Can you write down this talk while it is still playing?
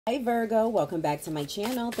Hi Virgo, welcome back to my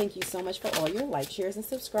channel. Thank you so much for all your likes, shares, and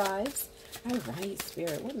subscribes. All right,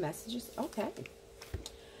 Spirit, what messages? Okay.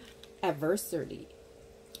 Adversity.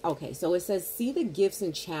 Okay, so it says, see the gifts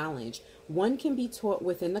and challenge. One can be taught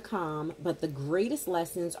within the calm, but the greatest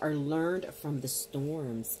lessons are learned from the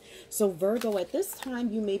storms. So Virgo, at this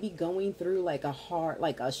time, you may be going through like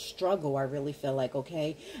a struggle, I really feel like,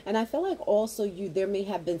 okay? And I feel like also there may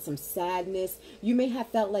have been some sadness. You may have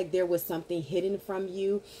felt like there was something hidden from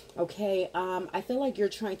you, okay? I feel like you're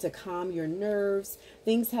trying to calm your nerves.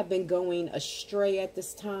 Things have been going astray at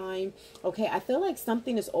this time, okay? I feel like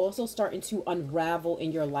something is also starting to unravel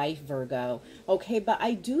in your life, Virgo, okay? But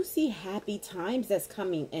I do see happy times that's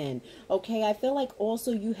coming in, okay? I feel like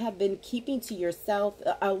also you have been keeping to yourself,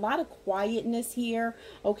 a lot of quietness here,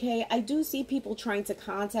 okay? I do see people trying to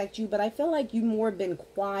contact you, but I feel like you more been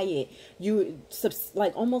quiet. You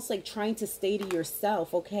like almost like trying to stay to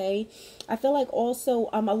yourself, okay? I feel like also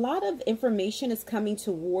a lot of information is coming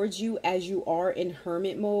towards you as you are in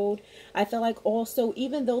hermit mode. I feel like also,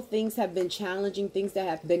 even though things have been challenging, things that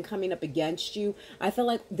have been coming up against you, I feel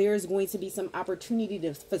like there's going to be some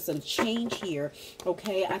opportunity for some change here,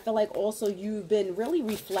 okay? I feel like also you've been really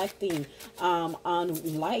reflecting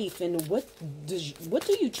on life and what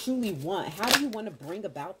do you truly want? How do you want to bring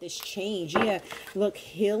about this change? Yeah, look,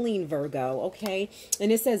 healing, Virgo, okay?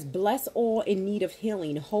 And it says, bless all in need of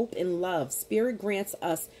healing, hope and love. Spirit grants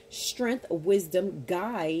us strength, wisdom,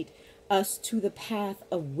 guide us to the path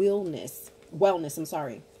of wellness. I'm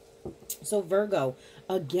sorry. So Virgo,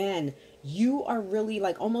 again, you are really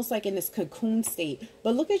like almost like in this cocoon state,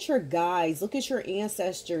 but look at your guides, look at your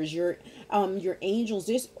ancestors, your angels.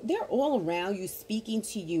 They're all around you, speaking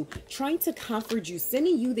to you, trying to comfort you,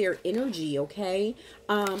 sending you their energy, okay?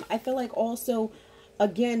 I feel like also,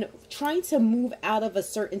 again, trying to move out of a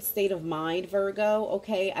certain state of mind, Virgo,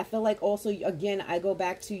 okay? I feel like also, again, I go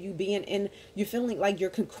back to you being you feeling like you're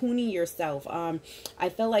cocooning yourself. I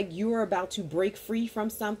feel like you're about to break free from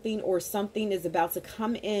something, or something is about to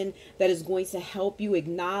come in that is going to help you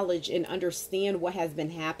acknowledge and understand what has been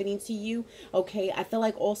happening to you, okay? I feel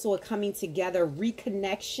like also a coming together,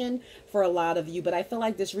 reconnection for a lot of you, but I feel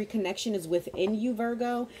like this reconnection is within you,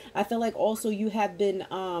 Virgo. I feel like also you have been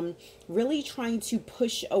really trying to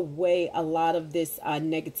push away a lot of this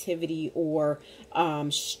negativity or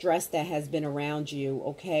stress that has been around you,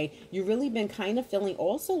 okay? You've really been kind of feeling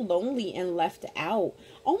also lonely and left out.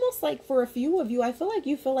 Almost like for a few of you, I feel like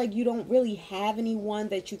you don't really have anyone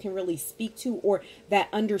that you can really speak to, or that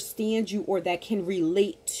understands you, or that can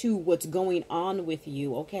relate to what's going on with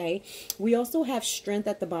you, okay? We also have strength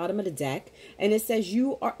at the bottom of the deck, and it says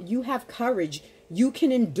you have courage, you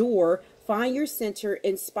can endure, find your center,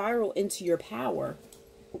 and spiral into your power.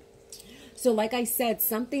 So like I said,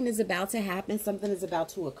 something is about to happen. Something is about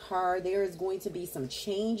to occur. There is going to be some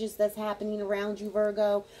changes that's happening around you,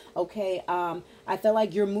 Virgo. Okay. I feel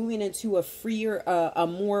like you're moving into a freer, a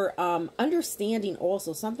more understanding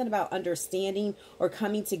also. Something about understanding or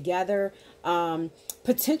coming together.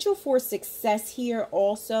 Potential for success here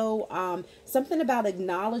also. Something about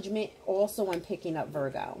acknowledgement also I'm picking up,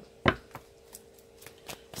 Virgo.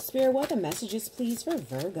 Spirit, what are the messages, please, for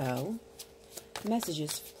Virgo?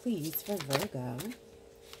 Messages, please, for Virgo.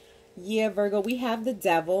 Yeah, Virgo, we have the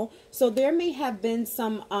devil. So there may have been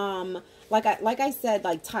some like I said,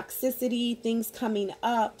 like toxicity, things coming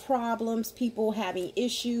up, problems, people having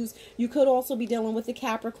issues. You could also be dealing with the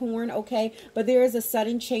Capricorn, okay? But there is a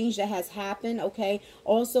sudden change that has happened, okay?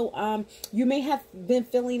 Also, you may have been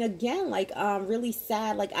feeling again like really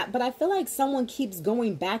sad, but I feel like someone keeps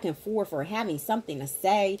going back and forth or having something to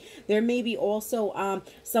say. There may be also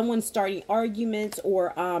someone starting arguments,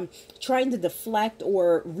 or trying to deflect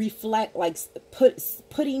or reflect, like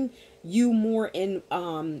putting you more in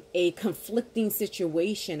a conflicting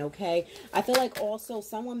situation, okay? I feel like also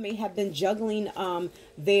someone may have been juggling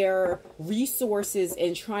their resources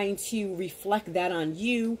and trying to reflect that on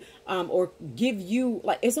you, or give you,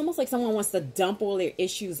 like, it's almost like someone wants to dump all their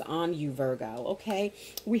issues on you, Virgo, okay?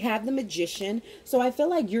 We have the Magician. So I feel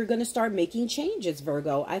like you're going to start making changes,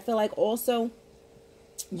 Virgo. I feel like also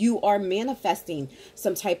you are manifesting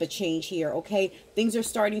some type of change here, okay? Things are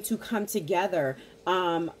starting to come together.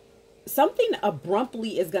 Something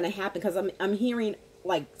abruptly is going to happen, because I'm hearing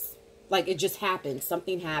like it just happens.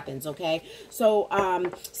 Something happens, okay? So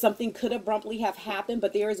something could abruptly have happened,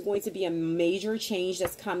 but there is going to be a major change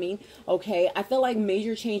that's coming, okay? I feel like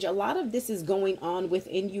major change, a lot of this is going on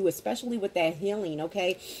within you, especially with that healing,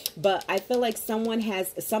 okay? But I feel like something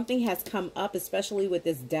has come up, especially with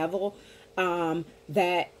this devil,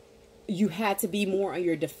 that you had to be more on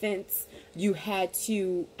your defense. You had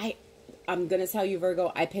to, I'm going to tell you,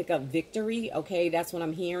 Virgo, I pick up victory. Okay, that's what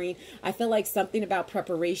I'm hearing. I feel like something about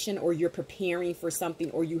preparation, or you're preparing for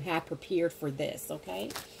something, or you have prepared for this. Okay,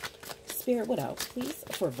 Spirit, what else, please,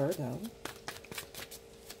 for Virgo?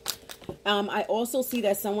 I also see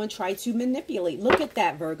that someone tried to manipulate. Look at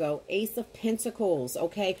that, Virgo. Ace of Pentacles.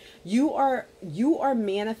 Okay, you are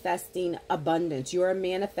manifesting abundance. You are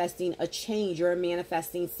manifesting a change. You are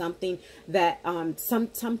manifesting something that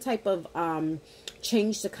some type of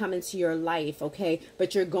change to come into your life. Okay,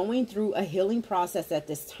 but you're going through a healing process at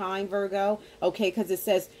this time, Virgo. Okay, because it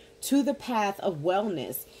says to the path of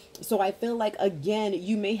wellness. So I feel like, again,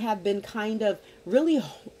 you may have been kind of really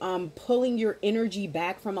pulling your energy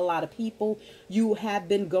back from a lot of people. You have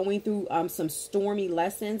been going through some stormy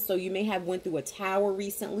lessons. So you may have went through a tower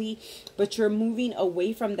recently, but you're moving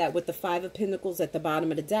away from that with the Five of Pentacles at the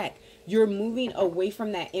bottom of the deck. You're moving away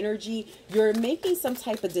from that energy. You're making some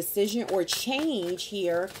type of decision or change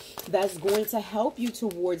here that's going to help you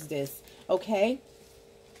towards this. Okay.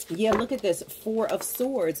 Yeah, look at this. Four of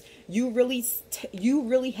Swords. You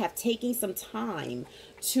really have taken some time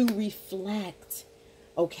to reflect,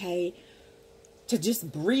 okay? To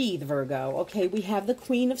just breathe, Virgo. Okay, we have the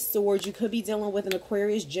Queen of Swords. You could be dealing with an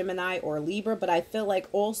Aquarius, Gemini, or Libra, but I feel like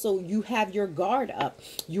also you have your guard up.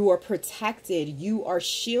 You are protected. You are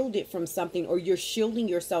shielded from something, or you're shielding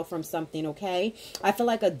yourself from something, okay? I feel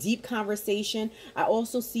like a deep conversation. I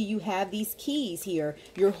also see you have these keys here.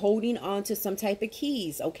 You're holding on to some type of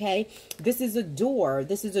keys, okay? This is a door.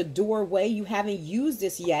 This is a doorway. You haven't used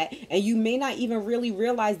this yet, and you may not even really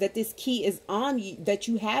realize that this key is on you, that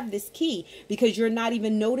you have this key, because you're not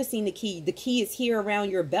even noticing the key. The key is here around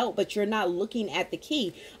your belt, but you're not looking at the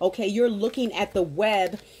key. Okay, you're looking at the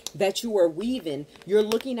web that you are weaving. You're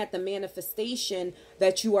looking at the manifestation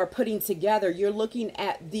that you are putting together. You're looking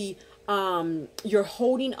at the you're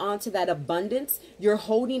holding on to that abundance. You're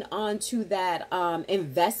holding on to that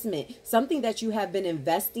investment, something that you have been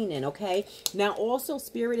investing in. Okay, now also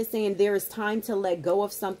Spirit is saying there is time to let go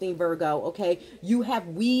of something, Virgo. Okay, you have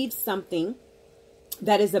weaved something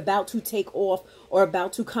that is about to take off, or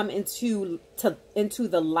about to come into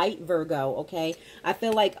the light, Virgo. Okay, I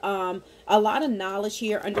feel like a lot of knowledge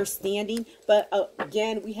here, understanding, but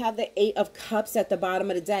again, we have the Eight of Cups at the bottom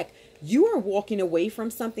of the deck. You are walking away from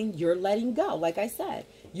something. You're letting go. Like I said,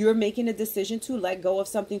 you're making a decision to let go of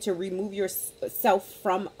something, to remove yourself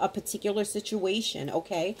from a particular situation.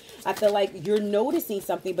 Okay, I feel like you're noticing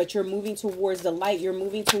something, but you're moving towards the light. You're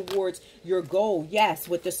moving towards your goal. Yes,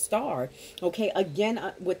 with the Star. Okay,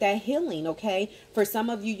 again, with that healing. Okay, for some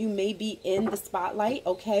of you, you may be in the spotlight.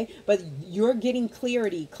 Okay, but you're getting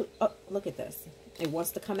clarity. Oh, look at this. It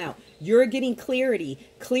wants to come out. You're getting clarity.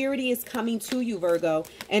 Clarity is coming to you, Virgo.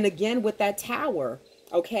 And again, with that Tower,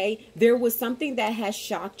 okay, there was something that has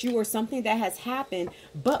shocked you, or something that has happened,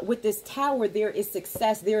 but with this Tower, there is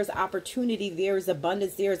success, there is opportunity, there is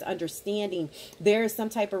abundance, there is understanding, there is some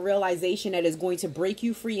type of realization that is going to break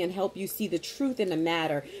you free and help you see the truth in the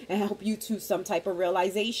matter, and help you to some type of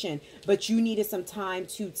realization. But you needed some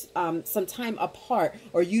time apart,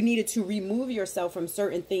 or you needed to remove yourself from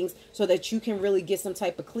certain things so that you can really get some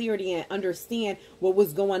type of clarity and understand what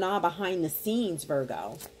was going on behind the scenes,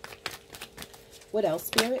 Virgo. What else,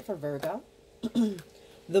 Spirit, for Virgo?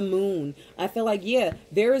 The Moon. I feel like, yeah,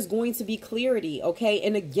 there is going to be clarity, okay?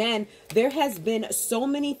 And again, there has been so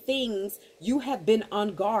many things. You have been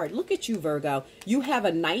on guard. Look at you, Virgo. You have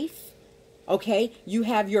a knife, okay? You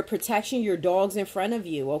have your protection, your dogs in front of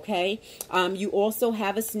you, okay? You also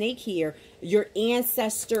have a snake here. Your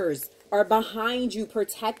ancestors are behind you,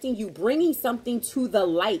 protecting you, bringing something to the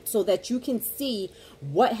light so that you can see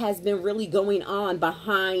what has been really going on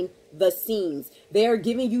behind the scenes. They're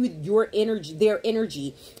giving you your energy, their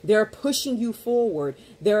energy. They're pushing you forward.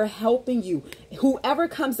 They're helping you. Whoever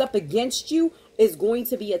comes up against you is going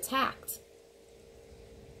to be attacked.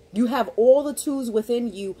 You have all the tools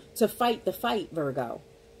within you to fight the fight, Virgo.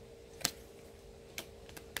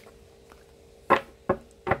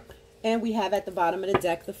 And we have at the bottom of the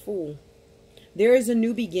deck the Fool. There is a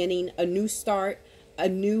new beginning, a new start, a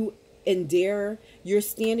new endeavor. You're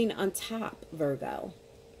standing on top, Virgo.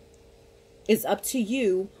 It's up to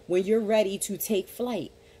you when you're ready to take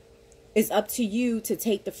flight. It's up to you to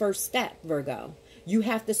take the first step, Virgo. You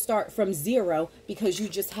have to start from zero because you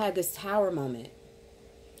just had this Tower moment.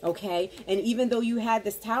 Okay? And even though you had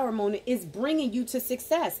this Tower moment, it's bringing you to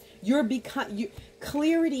success.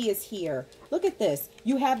 Clarity is here. Look at this.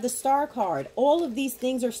 You have the Star card. All of these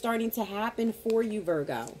things are starting to happen for you,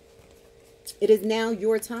 Virgo. It is now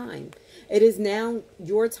your time. It is now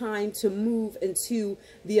your time to move into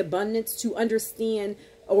the abundance, to understand,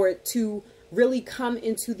 or to really come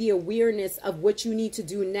into the awareness of what you need to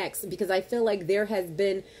do next, because I feel like there has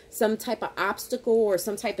been some type of obstacle or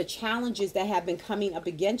some type of challenges that have been coming up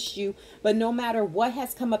against you. But no matter what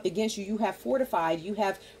has come up against you, you have fortified. You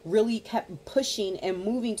have really kept pushing and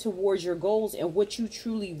moving towards your goals and what you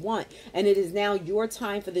truly want. And it is now your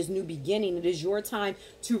time for this new beginning. It is your time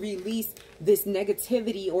to release this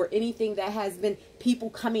negativity or anything that has been people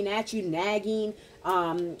coming at you, nagging,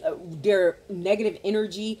 their negative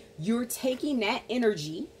energy. You're taking that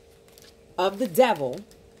energy of the devil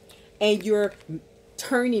and you're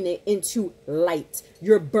turning it into light.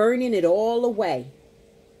 You're burning it all away.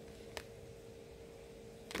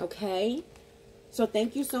 Okay? So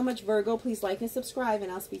thank you so much, Virgo. Please like and subscribe,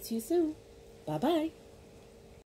 and I'll speak to you soon. Bye-bye.